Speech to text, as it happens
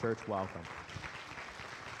Church, welcome.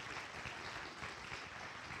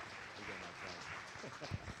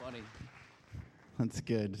 Funny. That's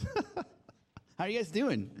good. How are you guys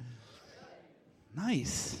doing?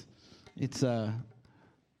 Nice. It's a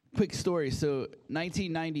quick story. So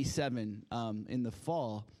 1997, in the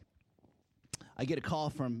fall, I get a call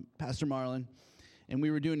from Pastor Marlon, and we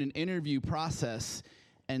were doing an interview process.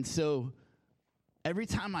 And so every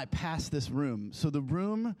time I pass this room, so the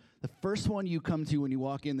room, the first one you come to when you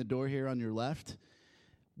walk in the door here on your left,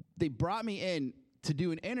 they brought me in to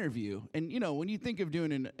do an interview. And, you know, when you think of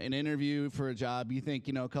doing an interview for a job, you think,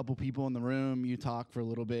 you know, a couple people in the room, you talk for a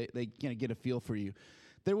little bit, they kind of get a feel for you.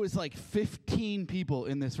 There was like 15 people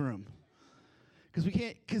in this room.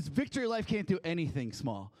 Because Victory Life can't do anything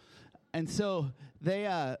small. And so they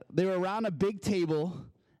were around a big table,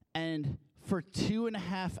 and for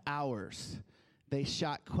 2.5 hours, they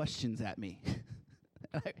shot questions at me.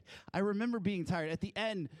 I remember being tired. At the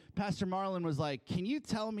end, Pastor Marlon was like, "Can you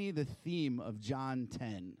tell me the theme of John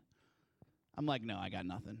 10?" I'm like, "No, I got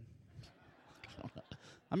nothing."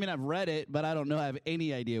 I mean, I've read it, but I don't know. I have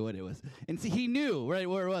any idea what it was. And see, he knew right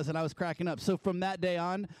where it was, and I was cracking up. So from that day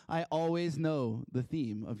on, I always know the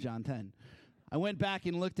theme of John 10. I went back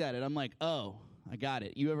and looked at it. I'm like, "Oh, I got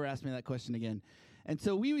it. You ever ask me that question again?" And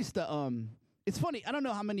so we used to, it's funny, I don't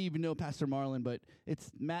know how many even know Pastor Marlon, but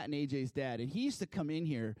it's Matt and AJ's dad. And he used to come in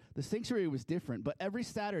here. The sanctuary was different, but every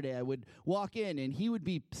Saturday I would walk in, and he would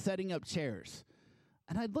be setting up chairs.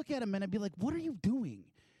 And I'd look at him, and I'd be like, "What are you doing?"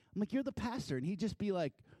 I'm like, "You're the pastor." And he'd just be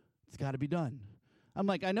like, "It's got to be done." I'm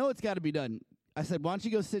like, "I know it's got to be done." I said, "Why don't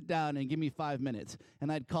you go sit down and give me 5 minutes?"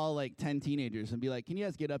 And I'd call like 10 teenagers and be like, "Can you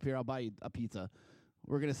guys get up here? I'll buy you a pizza.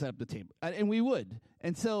 We're going to set up the table." And we would.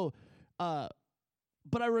 And so,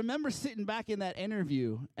 but I remember sitting back in that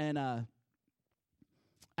interview, and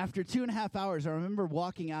after 2.5 hours, I remember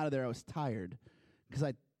walking out of there. I was tired because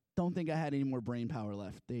I don't think I had any more brain power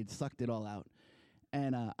left. They'd sucked it all out.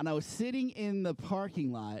 And I was sitting in the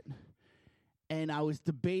parking lot, and I was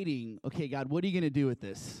debating, okay, God, what are you going to do with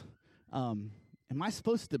this? Am I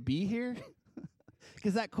supposed to be here?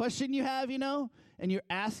 Because that question you have, you know, and you're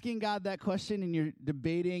asking God that question, and you're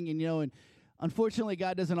debating, and, you know, and unfortunately,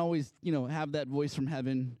 God doesn't always, you know, have that voice from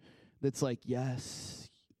heaven that's like, "Yes,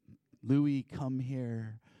 Louis, come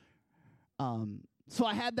here." So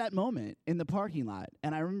I had that moment in the parking lot,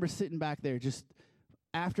 and I remember sitting back there just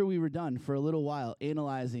after we were done for a little while,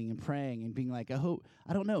 analyzing and praying and being like, I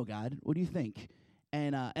don't know, God, what do you think?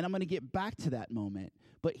 And I'm going to get back to that moment.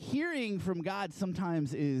 But hearing from God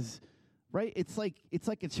sometimes is, right, it's like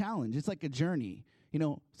a challenge. It's like a journey. You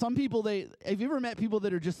know, some people, have you ever met people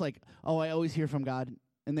that are just like, "Oh, I always hear from God,"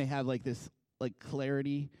 and they have like this like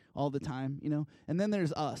clarity all the time, you know? And then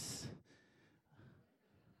there's us.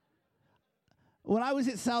 When I was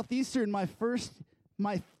at Southeastern, my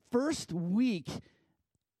first week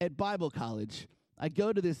at Bible college, I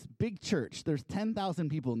go to this big church. There's 10,000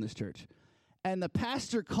 people in this church. And the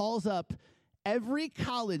pastor calls up every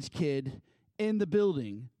college kid in the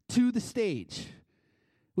building to the stage,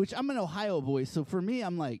 which I'm an Ohio boy. So for me,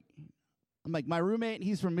 I'm like my roommate,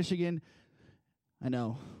 he's from Michigan. I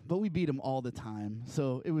know, but we beat him all the time.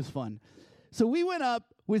 So it was fun. So we went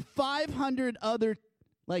up with 500 other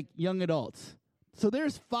like young adults. So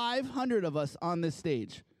there's 500 of us on this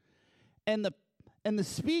stage. And the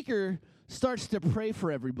speaker starts to pray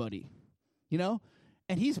for everybody, you know?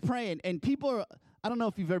 And he's praying, and people are, I don't know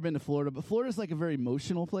if you've ever been to Florida, but Florida's like a very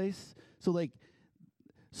emotional place. So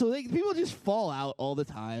people just fall out all the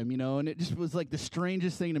time, you know? And it just was like the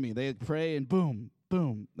strangest thing to me. They pray, and boom,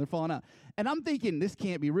 boom, they're falling out. And I'm thinking, this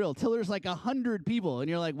can't be real, till there's like 100 people, and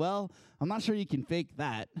you're like, well, I'm not sure you can fake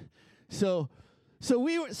that. So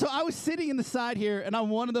I was sitting in the side here, and I'm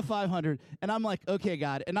one of the 500, and I'm like, okay,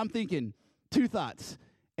 God, and I'm thinking, two thoughts.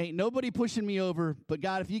 Ain't nobody pushing me over, but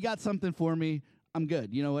God, if you got something for me, I'm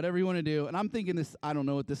good. You know, whatever you want to do. And I'm thinking this, I don't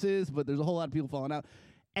know what this is, but there's a whole lot of people falling out.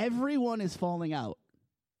 Everyone is falling out.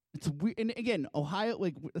 It's weird. And again, Ohio,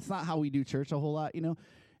 like, it's not how we do church a whole lot, you know?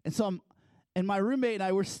 And so and my roommate and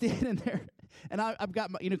I were standing there, and I've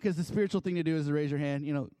got my, you know, because the spiritual thing to do is to raise your hand,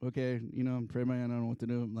 you know, okay, you know, I'm praying my hand, I don't know what to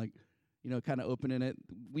do. I'm like, you know, kind of opening it.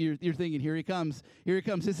 You're thinking, here he comes.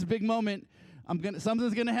 This is a big moment.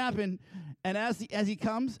 Something's gonna happen. And as he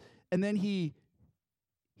comes, and then he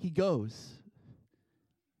goes.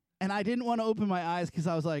 And I didn't want to open my eyes because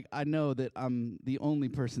I was like, I know that I'm the only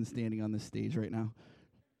person standing on this stage right now.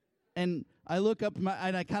 And I look up, and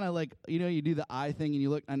I kind of like, you know, you do the eye thing, and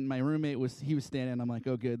you look, and my roommate was standing, and I'm like,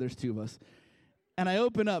 oh, good, there's two of us. And I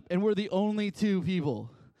open up, and we're the only two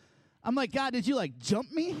people. I'm like, God, did you, like,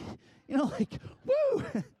 jump me? You know, like, woo!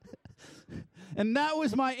 And that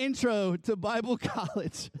was my intro to Bible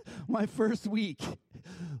college, my first week,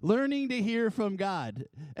 learning to hear from God.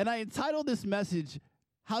 And I entitled this message,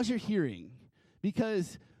 How's Your Hearing?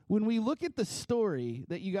 Because when we look at the story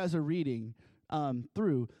that you guys are reading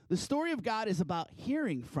through, the story of God is about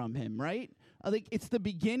hearing from him, right? I think it's the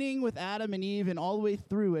beginning with Adam and Eve and all the way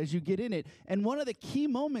through as you get in it. And one of the key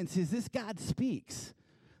moments is this: God speaks.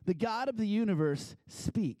 The God of the universe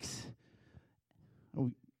speaks.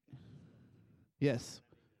 Yes.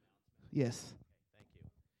 Yes. Thank you.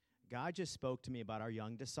 God just spoke to me about our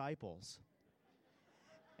young disciples.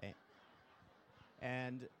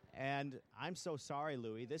 And I'm so sorry,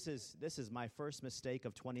 Louis. This is my first mistake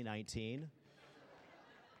of 2019.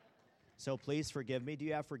 So please forgive me. Do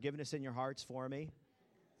you have forgiveness in your hearts for me?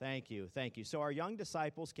 Thank you. Thank you. So our young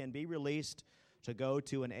disciples can be released to go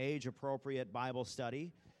to an age-appropriate Bible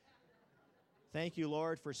study. Thank you,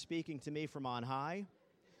 Lord, for speaking to me from on high.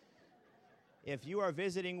 If you are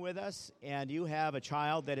visiting with us and you have a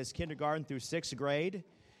child that is kindergarten through 6th grade,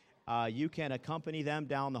 you can accompany them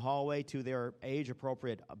down the hallway to their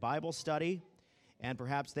age-appropriate Bible study, and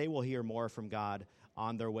perhaps they will hear more from God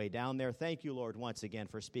on their way down there. Thank you, Lord, once again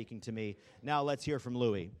for speaking to me. Now let's hear from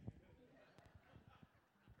Louis.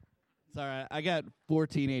 It's all right. I got 4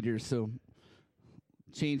 teenagers, so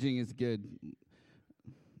changing is good.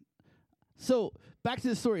 So back to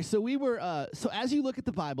the story. So we were. So as you look at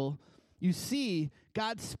the Bible, you see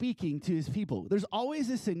God speaking to his people. There's always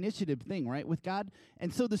this initiative thing, right, with God.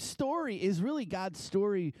 And so the story is really God's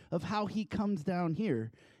story of how he comes down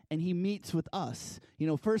here and he meets with us. You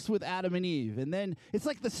know, first with Adam and Eve. And then it's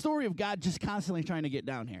like the story of God just constantly trying to get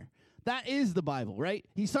down here. That is the Bible, right?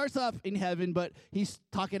 He starts off in heaven, but he's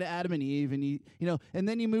talking to Adam and Eve, and and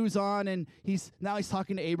then he moves on, and he's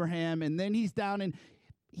talking to Abraham, and then he's down and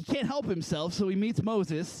he can't help himself, so he meets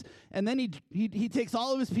Moses, and then he takes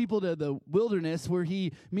all of his people to the wilderness where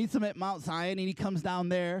he meets them at Mount Zion, and he comes down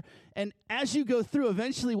there. And as you go through,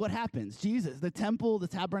 eventually what happens? Jesus, the temple, the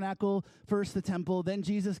tabernacle, first the temple, then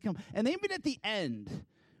Jesus comes. And even at the end,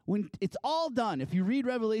 when it's all done, if you read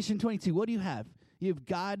Revelation 22, what do you have? You have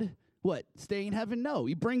God, what, staying in heaven? No,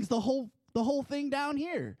 he brings the whole thing down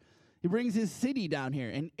here. He brings his city down here.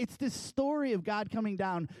 And it's this story of God coming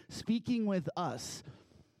down, speaking with us.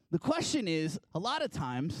 The question is, a lot of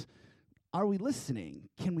times, are we listening?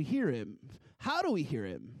 Can we hear him? How do we hear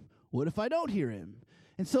him? What if I don't hear him?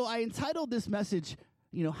 And so I entitled this message,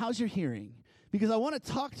 How's Your Hearing? Because I want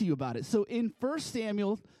to talk to you about it. So in 1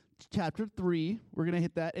 Samuel chapter 3, we're going to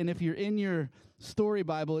hit that. And if you're in your story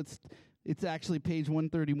Bible, it's actually page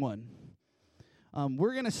 131.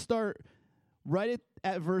 We're going to start right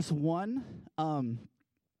at verse 1.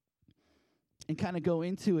 And kind of go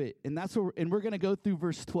into it, and we're going to go through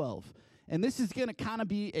verse 12. And this is going to kind of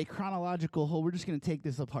be a chronological whole. We're just going to take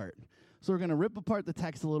this apart. So we're going to rip apart the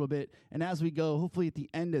text a little bit, and as we go, hopefully at the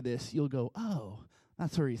end of this, you'll go, oh,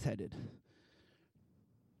 that's where he's headed.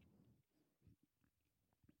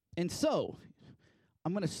 And so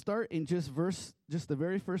I'm going to start in just the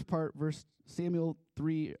very first part, 1 Samuel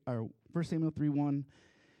 3:1.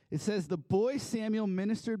 It says, "The boy Samuel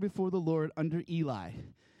ministered before the Lord under Eli.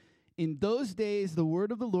 In those days, the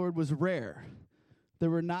word of the Lord was rare. There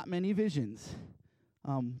were not many visions."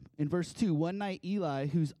 In verse 2, "One night Eli,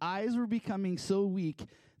 whose eyes were becoming so weak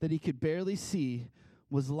that he could barely see,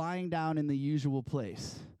 was lying down in the usual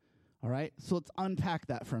place." All right, so let's unpack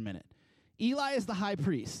that for a minute. Eli is the high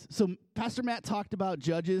priest. So Pastor Matt talked about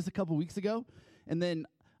Judges a couple weeks ago, and then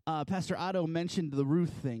Pastor Otto mentioned the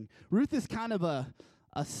Ruth thing. Ruth is kind of a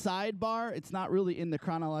sidebar. It's not really in the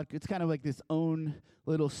chronological. It's kind of like this own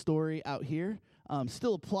little story out here.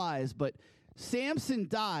 Still applies, but Samson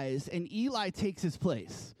dies, and Eli takes his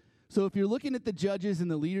place. So if you're looking at the judges and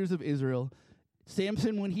the leaders of Israel,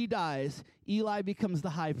 Samson, when he dies, Eli becomes the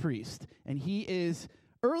high priest. And he is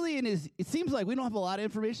early in his, it seems like we don't have a lot of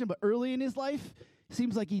information, but early in his life, it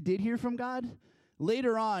seems like he did hear from God.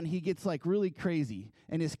 Later on, he gets like really crazy,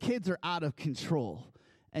 and his kids are out of control.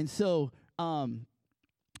 And so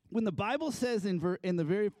when the Bible says in the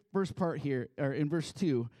very first part here, or in verse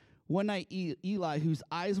 2, "One night Eli, whose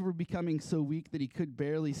eyes were becoming so weak that he could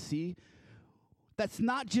barely see," that's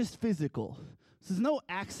not just physical. So there's no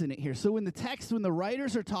accident here. So when the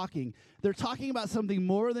writers are talking, they're talking about something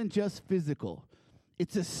more than just physical.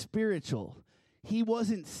 It's a spiritual. He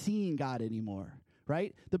wasn't seeing God anymore,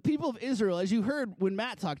 right? The people of Israel, as you heard when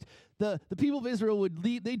Matt talked, the people of Israel would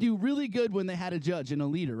lead. They do really good when they had a judge and a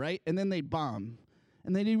leader, right? And then they'd bomb.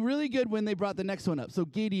 And they did really good when they brought the next one up. So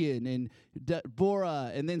Gideon and Deborah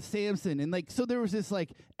and then Samson. And so there was this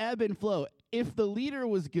ebb and flow. if the leader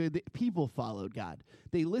was good, the people followed God.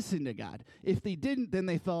 They listened to God. If they didn't, then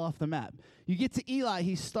they fell off the map. You get to Eli,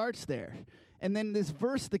 he starts there. And then this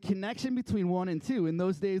verse, the connection between 1 and 2, in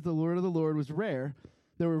those days the word of the Lord was rare.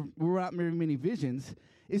 There were not very many visions,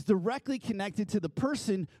 is directly connected to the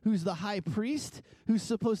person who's the high priest, who's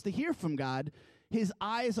supposed to hear from God. His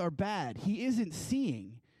eyes are bad. He isn't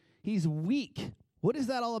seeing. He's weak. What is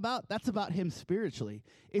that all about? That's about him spiritually.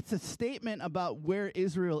 It's a statement about where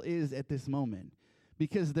Israel is at this moment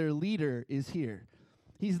because their leader is here.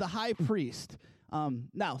 He's the high priest.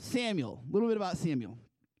 Now, Samuel, a little bit about Samuel.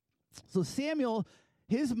 So Samuel,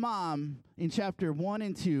 his mom in chapter 1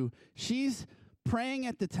 and 2, she's praying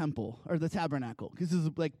at the temple or the tabernacle because this is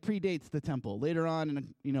like predates the temple. Later on,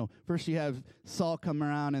 and first you have Saul come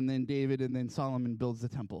around and then David and then Solomon builds the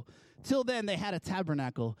temple. Till then, they had a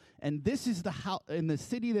tabernacle, and this is the house in the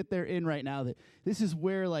city that they're in right now. That this is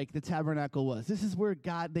where like the tabernacle was. This is where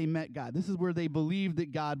they met God. This is where they believed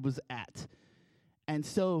that God was at. And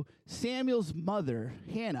so Samuel's mother,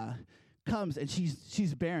 Hannah, comes and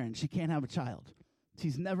she's barren. She can't have a child.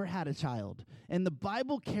 She's never had a child. And the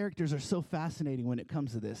Bible characters are so fascinating when it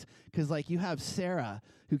comes to this. Because, like, you have Sarah,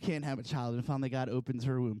 who can't have a child, and finally God opens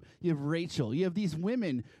her womb. You have Rachel. You have these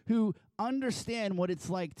women who understand what it's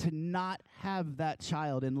like to not have that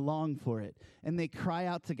child and long for it. And they cry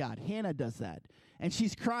out to God. Hannah does that. And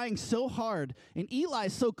she's crying so hard. And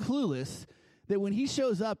Eli's so clueless that when he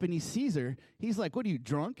shows up and he sees her, he's like, "What, are you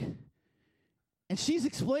drunk?" And she's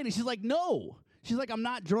explaining. She's like, "No." She's like, "I'm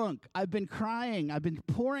not drunk. I've been crying. I've been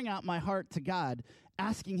pouring out my heart to God,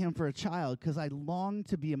 asking him for a child because I long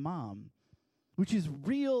to be a mom," which is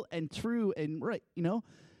real and true and right,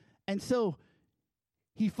 And so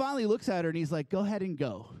he finally looks at her and he's like, "Go ahead and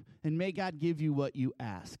go, and may God give you what you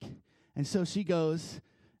ask." And so she goes,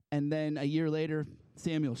 and then a year later,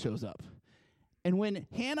 Samuel shows up. And when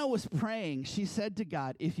Hannah was praying, she said to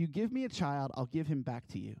God, "If you give me a child, I'll give him back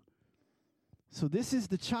to you." So this is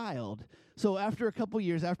the child. So after a couple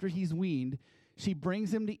years, after he's weaned, she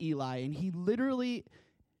brings him to Eli, and he literally,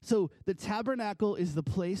 so the tabernacle is the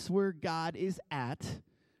place where God is at,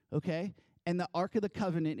 okay? And the Ark of the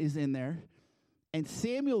Covenant is in there. And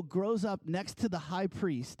Samuel grows up next to the high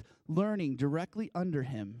priest, learning directly under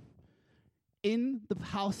him in the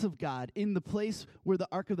house of God, in the place where the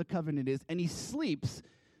Ark of the Covenant is. And he sleeps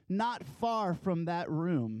not far from that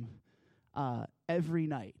room every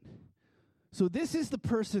night. So this is the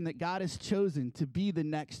person that God has chosen to be the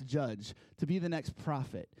next judge, to be the next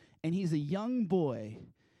prophet. And he's a young boy,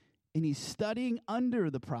 and he's studying under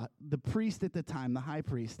the priest at the time, the high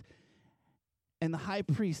priest. And the high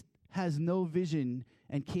priest has no vision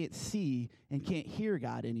and can't see and can't hear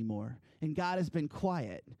God anymore. And God has been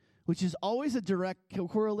quiet, which is always a direct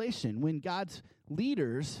correlation. When God's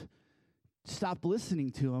leaders stop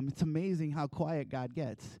listening to him, it's amazing how quiet God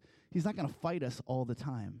gets. He's not going to fight us all the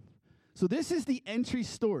time. So this is the entry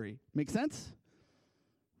story. Make sense?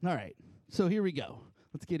 All right. So here we go.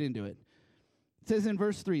 Let's get into it. It says in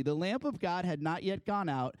verse 3, "The lamp of God had not yet gone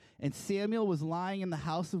out, and Samuel was lying in the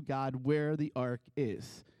house of God where the ark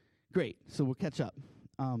is." Great. So we'll catch up.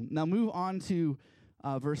 Now move on to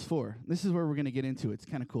verse 4. This is where we're going to get into it. It's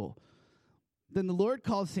kind of cool. "Then the Lord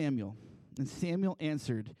called Samuel, and Samuel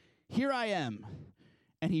answered, 'Here I am.'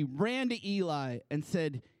 And he ran to Eli and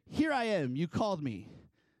said, 'Here I am. You called me.'"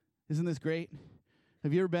 Isn't this great?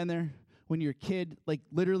 Have you ever been there? When you're a kid, like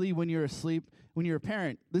literally when you're asleep, when you're a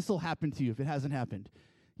parent, this will happen to you if it hasn't happened.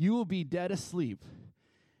 You will be dead asleep,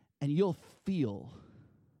 and you'll feel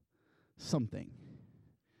something.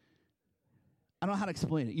 I don't know how to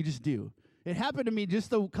explain it. You just do. It happened to me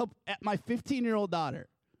just a couple, at my 15-year-old daughter,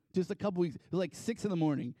 just a couple weeks. It was like 6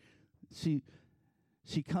 a.m.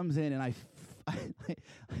 She comes in, and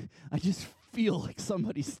I just feel like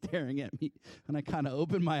somebody's staring at me, and I kind of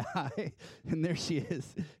open my eye, and there she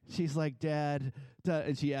is. She's like, "Dad,"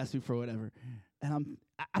 and she asked me for whatever. And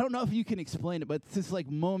I don't know if you can explain it, but it's this like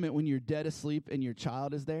moment when you're dead asleep and your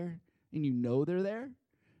child is there, and you know they're there,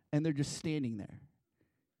 and they're just standing there.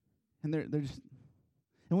 And they're just,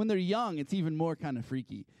 and when they're young, it's even more kind of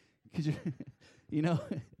freaky, because you're,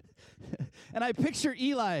 And I picture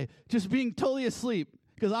Eli just being totally asleep,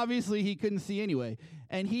 because obviously he couldn't see anyway.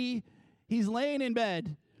 And he's laying in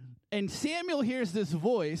bed, and Samuel hears this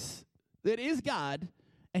voice that is God,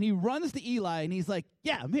 and he runs to Eli, and he's like,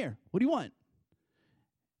 "Yeah, I'm here. What do you want?"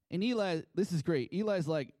 And Eli, this is great. Eli's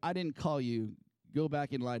like, "I didn't call you. Go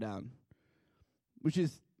back and lie down."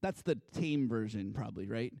 That's the tame version probably,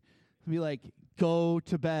 right? Be like, "Go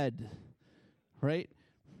to bed," right?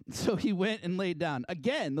 So he went and laid down.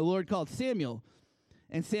 Again, the Lord called Samuel.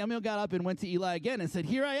 And Samuel got up and went to Eli again and said,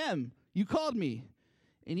 "Here I am. You called me."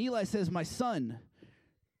 And Eli says, my son,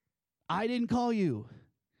 I didn't call you.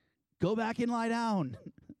 Go back and lie down.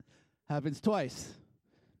 Happens twice.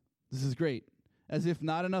 This is great. As if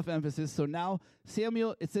not enough emphasis. So now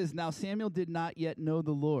Samuel, it says, now Samuel did not yet know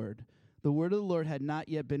the Lord. The word of the Lord had not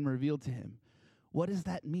yet been revealed to him. What does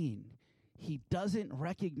that mean? He doesn't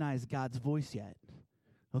recognize God's voice yet.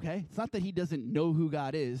 Okay? It's not that he doesn't know who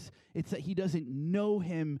God is. It's that he doesn't know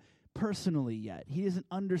him personally yet. He doesn't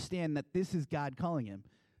understand that this is God calling him,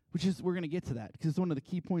 which is, we're going to get to that because it's one of the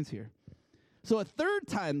key points here. So a third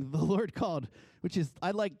time the Lord called, which is,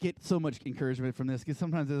 I get so much encouragement from this because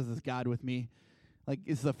sometimes this is God with me. Like,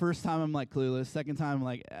 it's the first time I'm, clueless. Second time I'm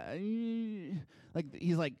like,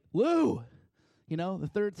 he's like, Lou! The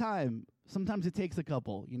third time, sometimes it takes a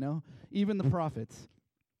couple, even the prophets.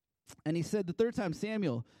 And he said the third time,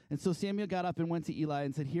 Samuel. And so Samuel got up and went to Eli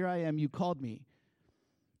and said, here I am, you called me.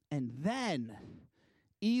 And then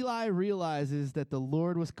Eli realizes that the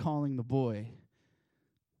Lord was calling the boy.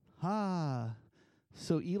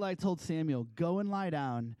 So Eli told Samuel, go and lie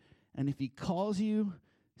down, and if he calls you,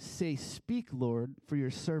 say, speak, Lord, for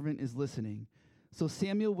your servant is listening. So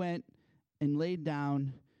Samuel went and laid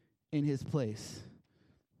down in his place.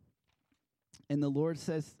 And the Lord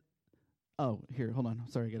says, here, hold on.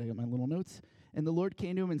 Sorry, I gotta get my little notes. And the Lord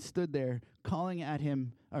came to him and stood there, calling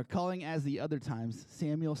as the other times,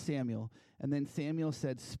 Samuel, Samuel. And then Samuel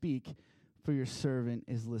said, speak, for your servant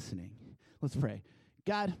is listening. Let's pray.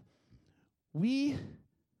 God, we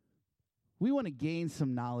want to gain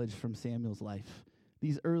some knowledge from Samuel's life,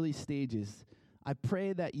 these early stages. I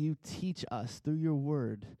pray that you teach us through your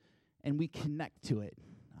word, and we connect to it.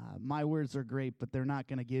 My words are great, but they're not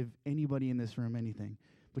going to give anybody in this room anything.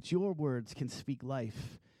 But your words can speak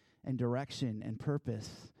life and direction and purpose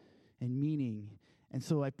and meaning. And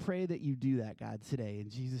so I pray that you do that, God, today, in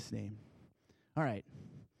Jesus' name. All right,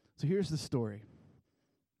 so here's the story.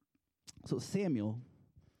 So Samuel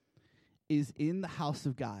is in the house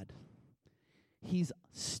of God. He's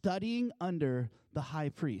studying under the high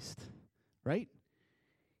priest, right?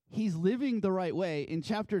 He's living the right way. In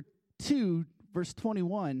chapter 2, verse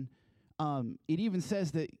 21, it even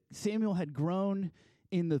says that Samuel had grown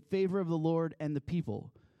in the favor of the Lord and the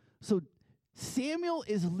people. So Samuel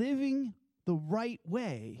is living the right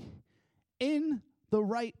way in the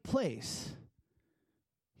right place.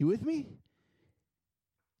 You with me?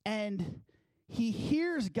 And he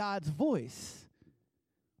hears God's voice,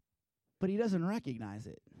 but he doesn't recognize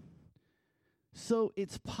it. So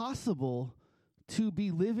it's possible to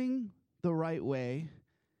be living the right way,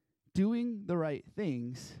 doing the right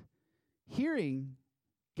things, hearing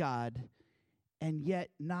God, and yet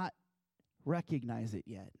not recognize it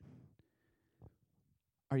yet.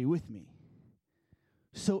 Are you with me?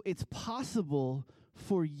 So it's possible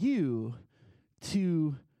for you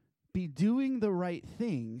to be doing the right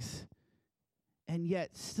things and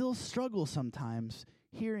yet still struggle sometimes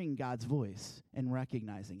hearing God's voice and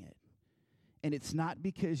recognizing it. And it's not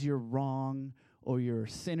because you're wrong or you're a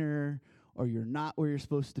sinner or you're not where you're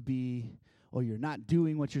supposed to be or you're not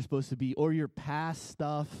doing what you're supposed to be or your past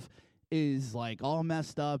stuff is all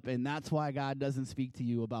messed up and that's why God doesn't speak to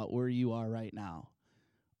you about where you are right now.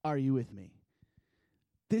 Are you with me?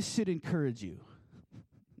 This should encourage you.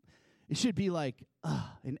 It should be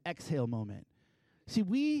an exhale moment.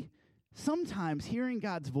 See, sometimes hearing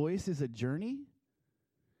God's voice is a journey.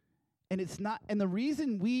 And it's not, and the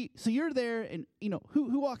reason so you're there and,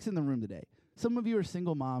 who walks in the room today? Some of you are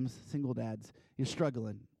single moms, single dads. You're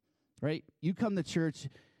struggling, right? You come to church,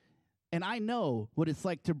 and I know what it's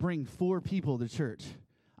like to bring 4 people to church.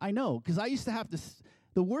 I know, because I used to have to,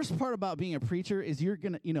 the worst part about being a preacher is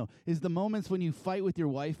is the moments when you fight with your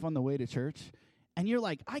wife on the way to church, and you're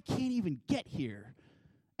like, I can't even get here,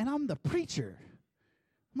 and I'm the preacher.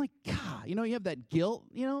 I'm like, God, you have that guilt,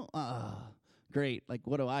 great.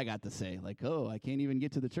 What do I got to say? I can't even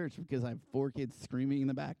get to the church because I have 4 kids screaming in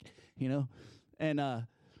the back, And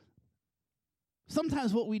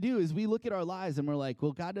sometimes what we do is we look at our lives and we're like,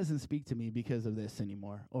 well, God doesn't speak to me because of this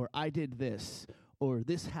anymore. Or I did this. Or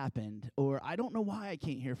this happened. Or I don't know why I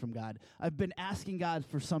can't hear from God. I've been asking God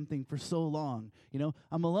for something for so long.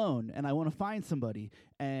 I'm alone and I want to find somebody.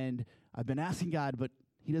 And I've been asking God, but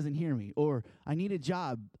he doesn't hear me. Or I need a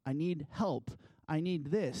job. I need help. I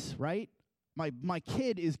need this, right? My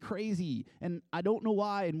kid is crazy, and I don't know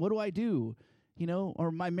why, and what do I do?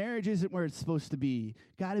 Or my marriage isn't where it's supposed to be.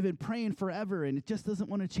 God, I've been praying forever, and it just doesn't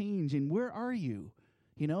want to change, and where are you?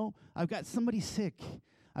 I've got somebody sick.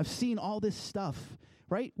 I've seen all this stuff,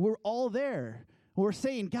 right? We're all there. We're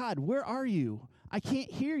saying, God, where are you? I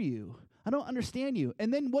can't hear you. I don't understand you.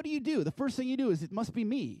 And then what do? The first thing you do is, it must be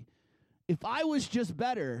me. if I was just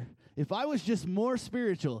better, if I was just more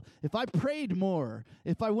spiritual, if I prayed more,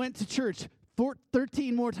 if I went to church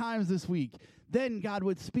 13 more times this week, then God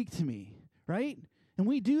would speak to me, right? And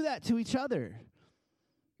we do that to each other.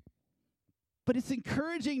 But it's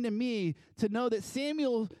encouraging to me to know that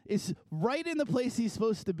Samuel is right in the place he's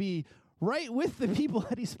supposed to be, right with the people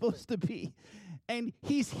that he's supposed to be. And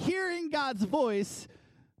he's hearing God's voice,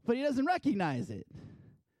 but he doesn't recognize it.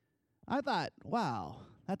 I thought, wow,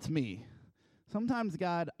 that's me. Sometimes,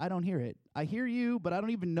 God, I don't hear it. I hear you, but I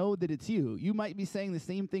don't even know that it's you. You might be saying the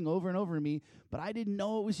same thing over and over to me, but I didn't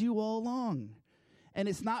know it was you all along. And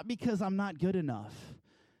it's not because I'm not good enough.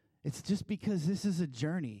 It's just because this is a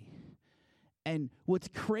journey. And what's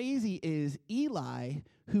crazy is Eli,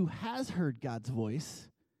 who has heard God's voice,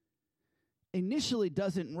 initially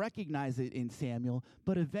doesn't recognize it in Samuel,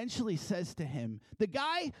 but eventually says to him, the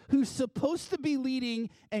guy who's supposed to be leading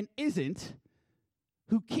and isn't,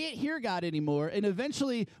 who can't hear God anymore, and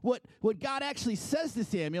eventually what God actually says to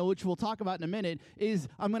Samuel, which we'll talk about in a minute, is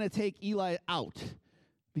I'm going to take Eli out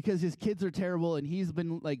because his kids are terrible and he's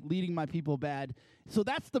been leading my people bad. So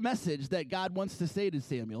that's the message that God wants to say to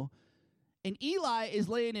Samuel. And Eli is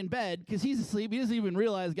laying in bed because he's asleep. He doesn't even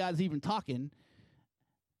realize God's even talking.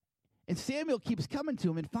 And Samuel keeps coming to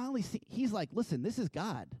him, and finally he's like, listen, this is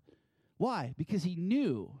God. Why? Because he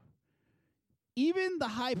knew. Even the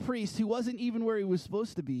high priest, who wasn't even where he was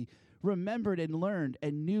supposed to be, remembered and learned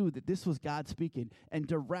and knew that this was God speaking, and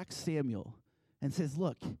directs Samuel and says,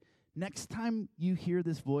 look, next time you hear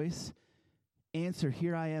this voice, answer,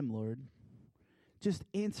 here I am, Lord. Just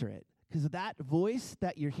answer it, because that voice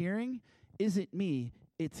that you're hearing isn't me,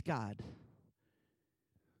 it's God.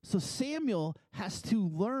 So Samuel has to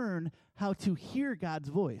learn how to hear God's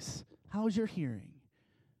voice. How's your hearing?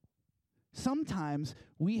 Sometimes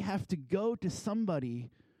we have to go to somebody.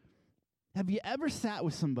 Have you ever sat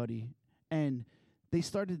with somebody and they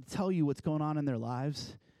started to tell you what's going on in their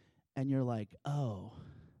lives, and you're like, oh,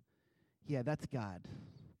 yeah, that's God.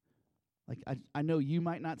 Like, I know you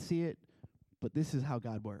might not see it, but this is how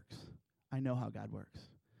God works. I know how God works.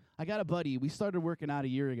 I got a buddy. We started working out a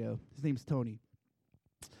year ago. His name's Tony.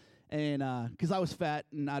 And because I was fat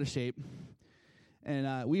and out of shape.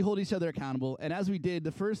 And we hold each other accountable. And as we did,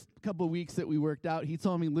 the first couple of weeks that we worked out, he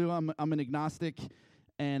told me, Lou, I'm an agnostic,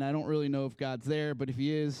 and I don't really know if God's there. But if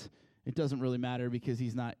he is, it doesn't really matter because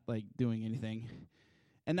he's not, doing anything.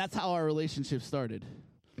 And that's how our relationship started.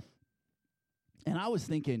 And I was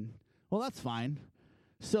thinking, well, that's fine.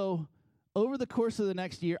 So over the course of the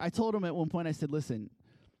next year, I told him at one point, I said, listen,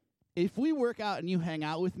 if we work out and you hang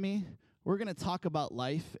out with me, we're going to talk about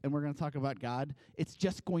life and we're going to talk about God. It's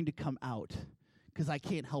just going to come out because I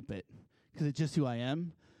can't help it because it's just who I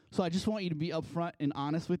am. So I just want you to be upfront and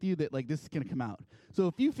honest with you that, this is going to come out. So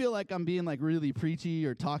if you feel like I'm being, really preachy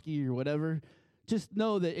or talky or whatever, just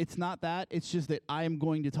know that it's not that. It's just that I am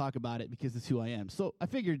going to talk about it because it's who I am. So I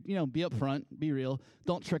figured, be upfront, be real.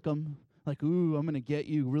 Don't trick them. Ooh, I'm going to get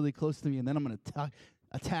you really close to me, and then I'm going to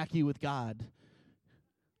attack you with God.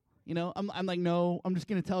 I'm like, no, I'm just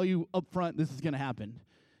going to tell you up front this is going to happen.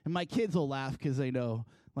 And my kids will laugh because they know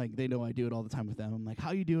I do it all the time with them. I'm like,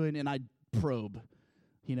 how you doing? And I probe.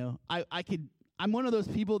 I'm one of those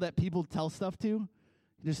people that people tell stuff to,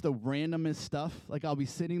 just the randomest stuff. I'll be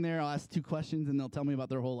sitting there, I'll ask 2 questions, and they'll tell me about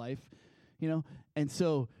their whole life, And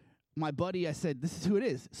so my buddy, I said, this is who it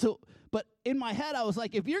is. So, but in my head, I was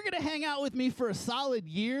like, if you're going to hang out with me for a solid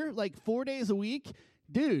year, 4 days a week,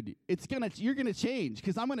 dude, you're going to change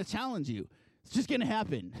because I'm going to challenge you. It's just going to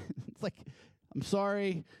happen. It's I'm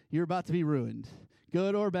sorry, you're about to be ruined.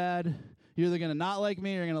 Good or bad, you're either going to not like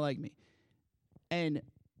me or you're going to like me. And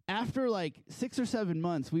after 6 or 7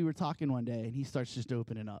 months, we were talking one day, and he starts just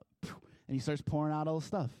opening up. And he starts pouring out all the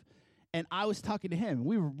stuff. And I was talking to him.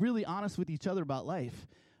 We were really honest with each other about life.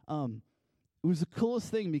 It was the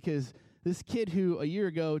coolest thing because this kid who a year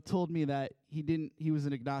ago told me that he was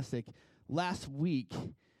an agnostic, last week,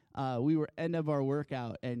 we were end of our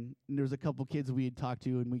workout, and there was a couple kids we had talked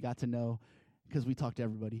to, and we got to know because we talked to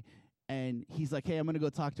everybody. And he's like, hey, I'm going to go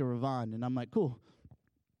talk to Ravon. And I'm like, cool.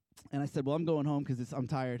 And I said, well, I'm going home because I'm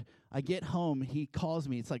tired. I get home. He calls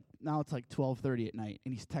me. Now it's 12:30 at night,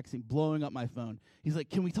 and he's texting, blowing up my phone. He's like,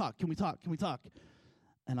 can we talk? Can we talk? Can we talk?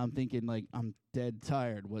 And I'm thinking, I'm dead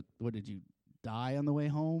tired. What did you die on the way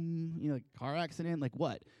home? Car accident?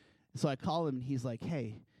 What? So I call him, and he's like,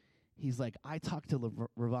 hey. He's like, I talked to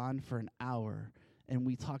Ravon for an hour, and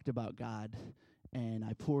we talked about God, and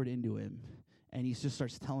I poured into him. And he just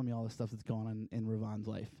starts telling me all the stuff that's going on in Ravon's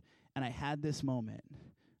life. And I had this moment.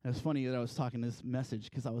 It was funny that I was talking this message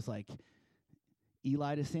because I was like,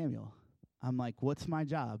 Eli to Samuel. I'm like, what's my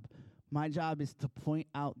job? My job is to point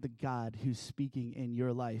out the God who's speaking in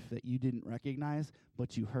your life that you didn't recognize,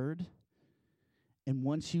 but you heard. And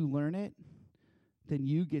once you learn it, then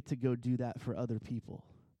you get to go do that for other people.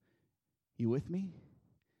 You with me?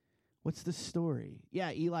 What's the story?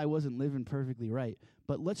 Yeah, Eli wasn't living perfectly right,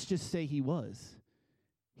 but let's just say he was.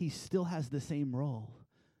 He still has the same role.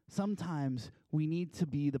 Sometimes we need to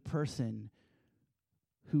be the person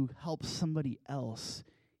who helps somebody else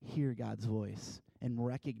hear God's voice and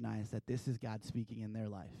recognize that this is God speaking in their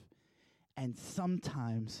life. And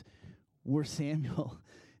sometimes we're Samuel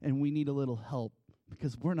and we need a little help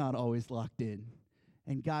because we're not always locked in.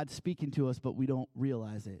 And God's speaking to us, but we don't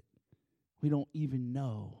realize it. We don't even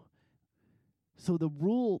know. So the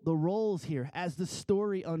roles here, as the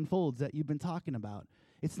story unfolds that you've been talking about,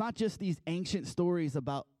 it's not just these ancient stories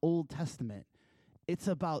about Old Testament. It's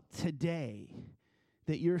about today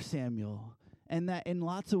that you're Samuel, and that in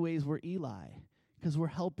lots of ways we're Eli, because we're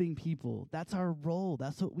helping people. That's our role.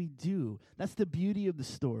 That's what we do. That's the beauty of the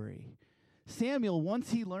story. Samuel,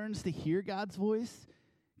 once he learns to hear God's voice,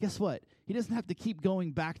 guess what? He doesn't have to keep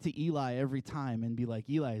going back to Eli every time and be like,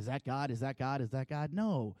 Eli, is that God? Is that God? Is that God?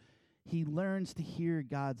 No. He learns to hear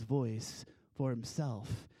God's voice for himself,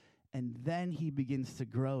 and then he begins to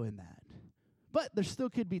grow in that. But there still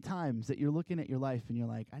could be times that you're looking at your life and you're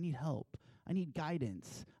like, I need help. I need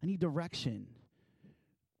guidance. I need direction.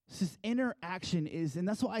 This interaction is, and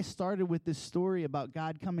that's why I started with this story about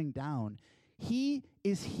God coming down. He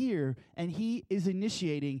is here, and he is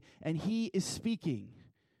initiating, and he is speaking.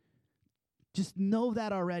 Just know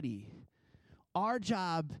that already. Our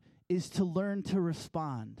job is to learn to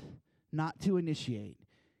respond, not to initiate.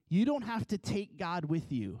 You don't have to take God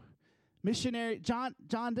with you.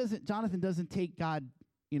 Jonathan doesn't take God,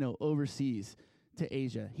 overseas to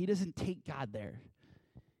Asia. He doesn't take God there.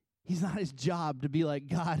 He's not his job to be like,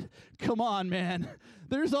 God, come on, man.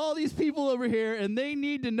 There's all these people over here, and they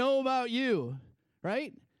need to know about you,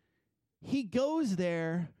 right? He goes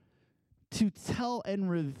there to tell and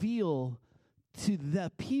reveal to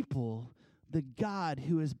the people the God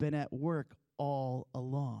who has been at work all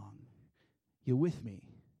along. You with me?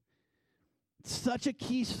 Such a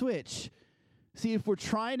key switch. See, if we're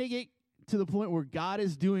trying to get to the point where God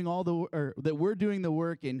is doing or that we're doing the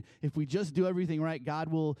work, and if we just do everything right, God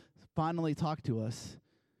will finally talk to us,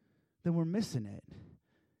 then we're missing it.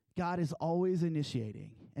 God is always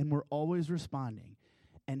initiating, and we're always responding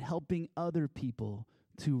and helping other people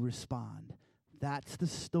to respond. That's the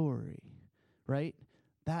story, right?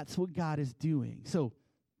 That's what God is doing. So,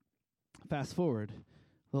 fast forward,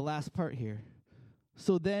 the last part here.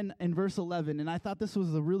 So then in verse 11, and I thought this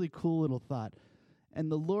was a really cool little thought, and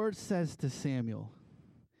the Lord says to Samuel,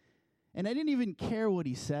 and I didn't even care what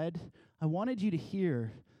he said. I wanted you to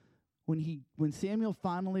hear when Samuel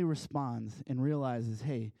finally responds and realizes,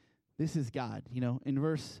 hey, this is God. In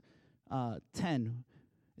verse 10,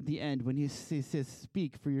 at the end, when he says,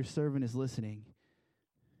 speak, for your servant is listening.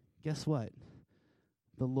 Guess what?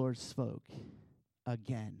 The Lord spoke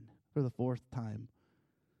again for the fourth time.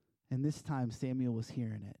 And this time Samuel was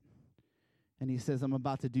hearing it. And he says, I'm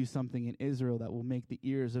about to do something in Israel that will make the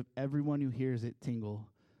ears of everyone who hears it tingle.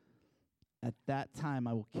 At that time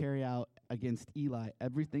I will carry out against Eli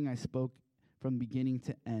everything I spoke from beginning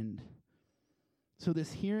to end. So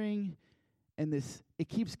this hearing and it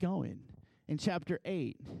keeps going. In chapter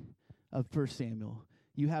 8 of 1 Samuel,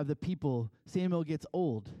 you have the people, Samuel gets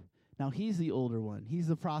old. Now he's the older one. He's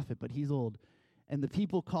the prophet, but he's old. And the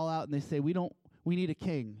people call out and they say, we need a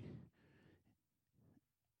king.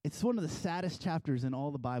 It's one of the saddest chapters in all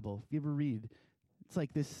the Bible. If you ever read, it's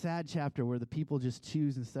like this sad chapter where the people just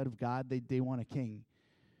choose instead of God, they want a king.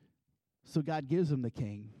 So God gives them the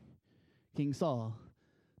king, King Saul.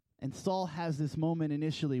 And Saul has this moment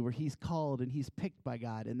initially where he's called and he's picked by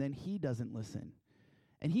God, and then he doesn't listen.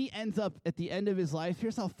 And he ends up at the end of his life,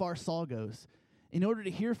 here's how far Saul goes. In order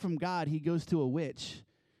to hear from God, he goes to a witch.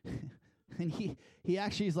 And he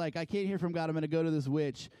actually is like, I can't hear from God. I'm going to go to this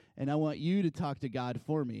witch, and I want you to talk to God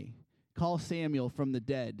for me. Call Samuel from the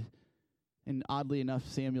dead. And oddly enough,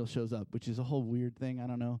 Samuel shows up, which is a whole weird thing. I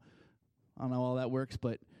don't know how all that works,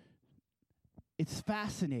 but it's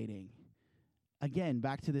fascinating. Again,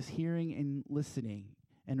 back to this hearing and listening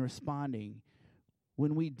and responding.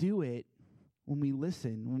 When we do it, when we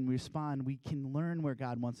listen, when we respond, we can learn where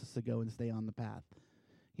God wants us to go and stay on the path.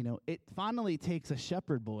 It finally takes a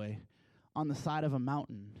shepherd boy on the side of a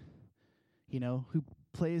mountain, who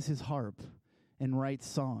plays his harp and writes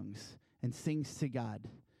songs and sings to God.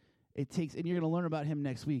 And you're going to learn about him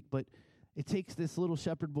next week, but it takes this little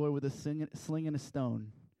shepherd boy with a sling and a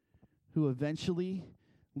stone who eventually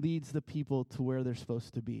leads the people to where they're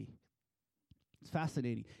supposed to be. It's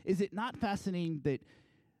fascinating. Is it not fascinating that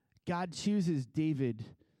God chooses David,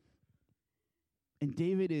 and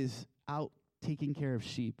David is out taking care of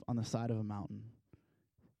sheep on the side of a mountain,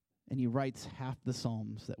 and he writes half the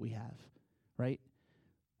Psalms that we have, right?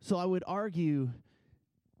 So I would argue,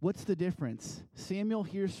 what's the difference? Samuel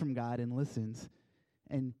hears from God and listens,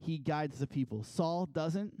 and he guides the people. Saul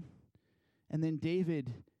doesn't, and then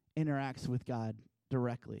David interacts with God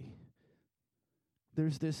directly.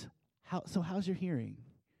 There's this, so how's your hearing?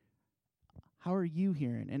 How are you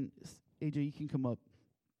hearing? And AJ, you can come up.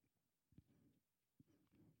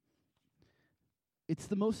 It's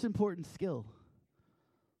the most important skill.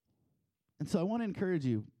 And so I want to encourage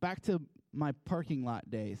you, back to my parking lot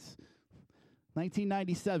days.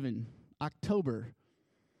 1997, October,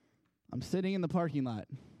 I'm sitting in the parking lot,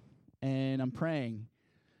 and I'm praying,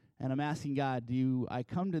 and I'm asking God, do I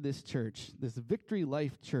come to this church, this Victory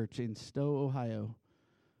Life Church in Stowe, Ohio,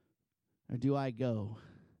 or do I go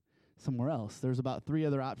somewhere else? There's about 3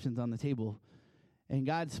 other options on the table, and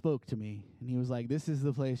God spoke to me, and he was like, this is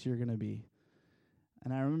the place you're going to be.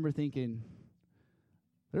 And I remember thinking,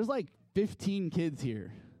 there's like 15 kids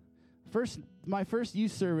here. My first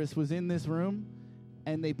youth service was in this room,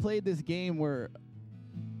 and they played this game where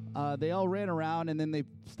they all ran around, and then they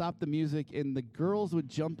stopped the music, and the girls would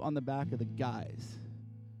jump on the back of the guys.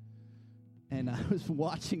 And I was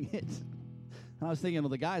watching it, and I was thinking, well,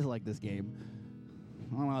 the guys like this game.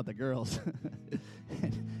 I don't know about the girls.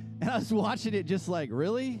 and I was watching it just like,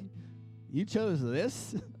 really? You chose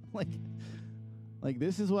this? Like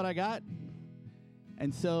this is what I got?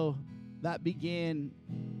 And so that began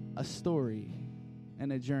a story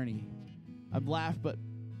and a journey. I've laughed, but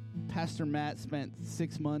Pastor Matt spent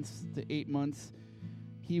 6 months to 8 months.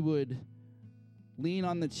 He would lean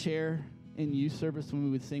on the chair in youth service when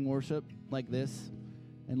we would sing worship like this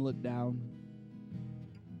and look down.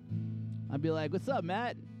 I'd be like, what's up,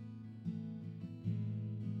 Matt?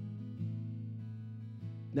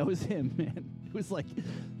 That was him, man. It was like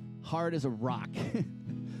hard as a rock.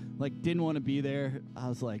 Like, didn't want to be there. I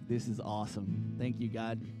was like, this is awesome. Thank you,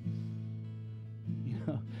 God. You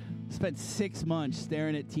know, spent 6 months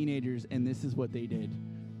staring at teenagers, and this is what they did.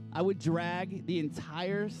 I would drag the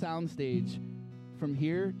entire soundstage from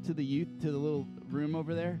here to the youth, to the little room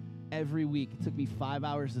over there, every week. It took me 5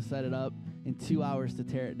 hours to set it up and 2 hours to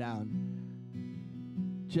tear it down.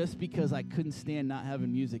 Just because I couldn't stand not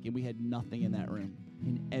having music, and we had nothing in that room.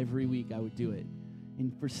 And every week I would do it.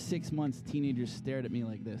 And for 6 months, teenagers stared at me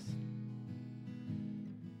like this.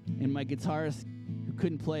 And my guitarist, who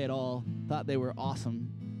couldn't play at all, thought they were awesome.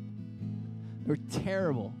 They were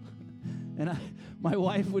terrible. And my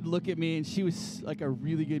wife would look at me, and she was like a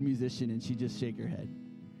really good musician, and she'd just shake her head.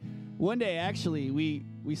 One day, actually,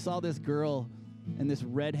 we saw this girl and this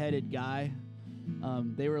redheaded guy.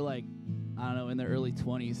 They were like, I don't know, in their early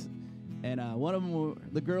 20s. And one of them,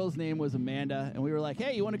 the girl's name was Amanda, and we were like,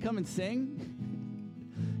 hey, you want to come and sing?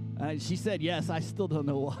 And she said yes. I still don't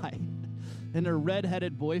know why. And her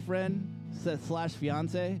redheaded boyfriend /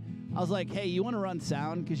 fiance, I was like, hey, you want to run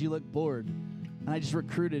sound? Because you look bored. And I just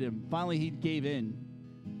recruited him. Finally, he gave in.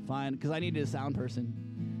 Fine, because I needed a sound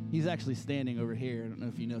person. He's actually standing over here. I don't know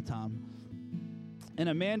if you know Tom. And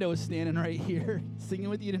Amanda was standing right here singing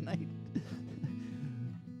with you tonight.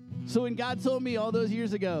 So when God told me all those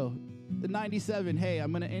years ago, the 97, hey,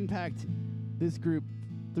 I'm going to impact this group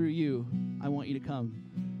through you, I want you to come.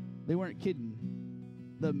 They weren't kidding.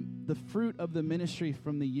 The fruit of the ministry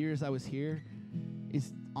from the years I was here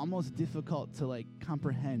is almost difficult to like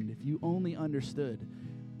comprehend if you only understood.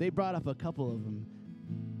 They brought up a couple of them.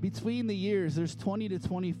 Between the years, there's 20 to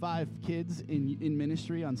 25 kids in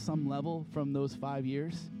ministry on some level from those 5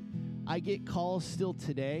 years. I get calls still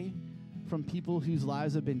today from people whose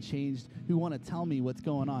lives have been changed who want to tell me what's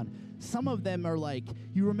going on. Some of them are like,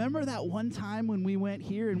 you remember that one time when we went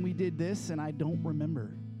here and we did this? And I don't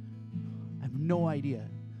remember. I have no idea.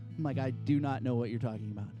 I'm like, I do not know what you're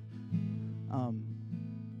talking about.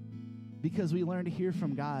 Because we learn to hear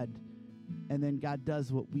from God, and then God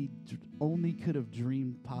does what we only could have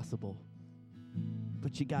dreamed possible.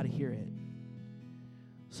 But you got to hear it.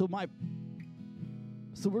 So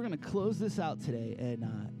we're going to close this out today, and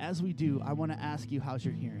as we do, I want to ask you, how's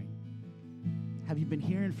your hearing? Have you been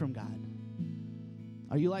hearing from God?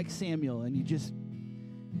 Are you like Samuel, and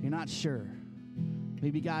you're not sure?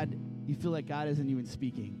 Maybe you feel like God isn't even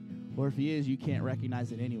speaking, or if he is, you can't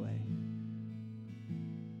recognize it anyway.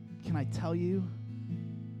 Can I tell you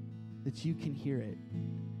that you can hear it,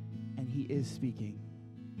 and he is speaking,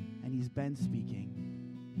 and he's been speaking,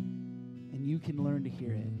 and you can learn to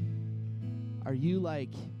hear it? Are you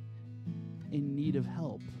like in need of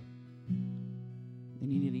help,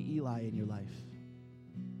 and you need an Eli in your life?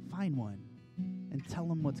 find one and tell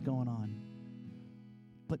them what's going on.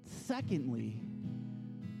 But secondly,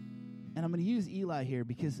 and I'm going to use Eli here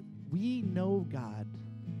because we know God,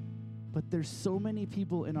 but there's so many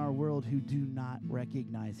people in our world who do not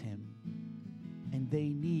recognize him. And they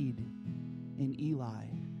need an Eli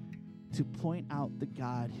to point out the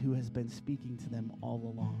God who has been speaking to them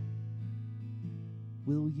all along.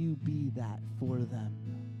 Will you be that for them?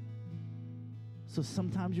 So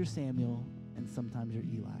sometimes you're Samuel and sometimes you're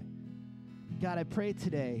Eli. God, I pray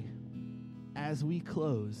today as we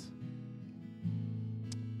close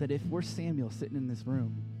that if we're Samuel sitting in this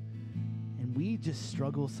room and we just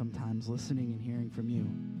struggle sometimes listening and hearing from you,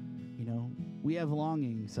 you know, we have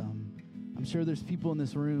longings. I'm sure there's people in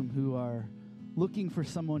this room who are looking for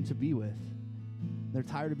someone to be with. They're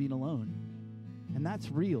tired of being alone. And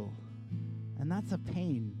that's real. And that's a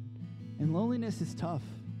pain. And loneliness is tough.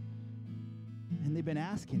 And they've been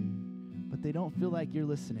asking, but they don't feel like you're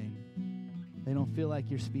listening. They don't feel like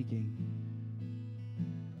you're speaking.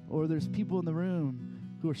 Or there's people in the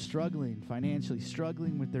room who are struggling financially,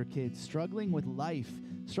 struggling with their kids, struggling with life,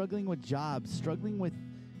 struggling with jobs, struggling with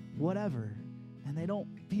whatever. And they don't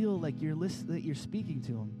feel like that you're speaking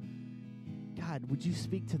to them. God, would you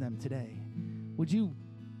speak to them today? Would you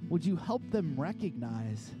help them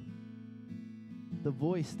recognize the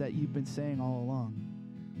voice that you've been saying all along?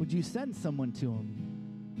 Would you send someone to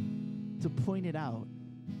them to point it out?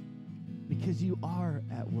 Because you are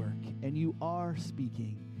at work and you are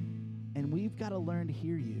speaking. And we've got to learn to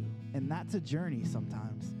hear you. And that's a journey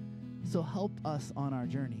sometimes. So help us on our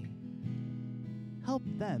journey. Help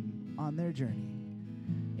them on their journey.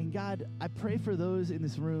 And God, I pray for those in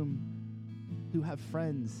this room who have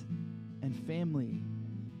friends and family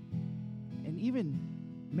and even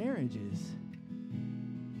marriages.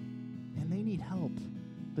 And they need help.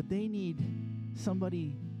 But they need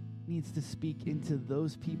somebody needs to speak into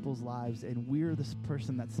those people's lives, and we're this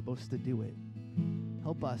person that's supposed to do it.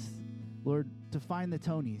 Help us, Lord, to find the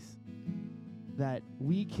Tonys that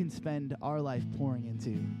we can spend our life pouring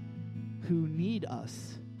into, who need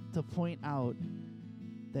us to point out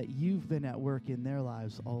that you've been at work in their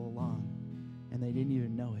lives all along, and they didn't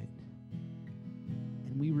even know it.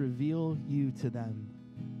 And we reveal you to them.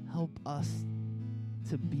 Help us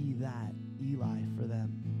to be that Eli for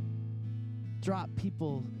them. Drop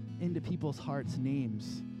people into people's hearts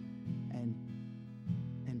names and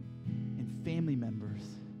family members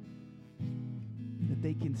that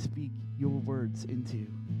they can speak your words into,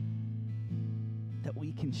 that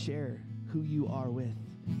we can share who you are with,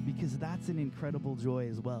 because that's an incredible joy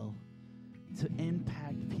as well, to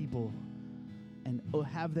impact people and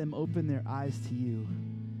have them open their eyes to you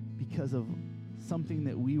because of something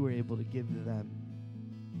that we were able to give to them.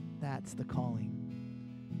 That's the calling,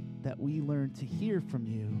 that we learn to hear from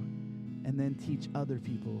you and then teach other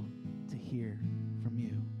people to hear from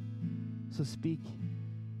you. So speak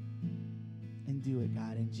and do it,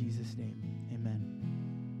 God, in Jesus' name.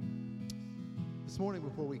 Amen. This morning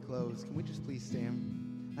before we close, can we just please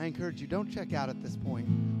stand? I encourage you, don't check out at this point.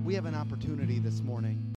 We have an opportunity this morning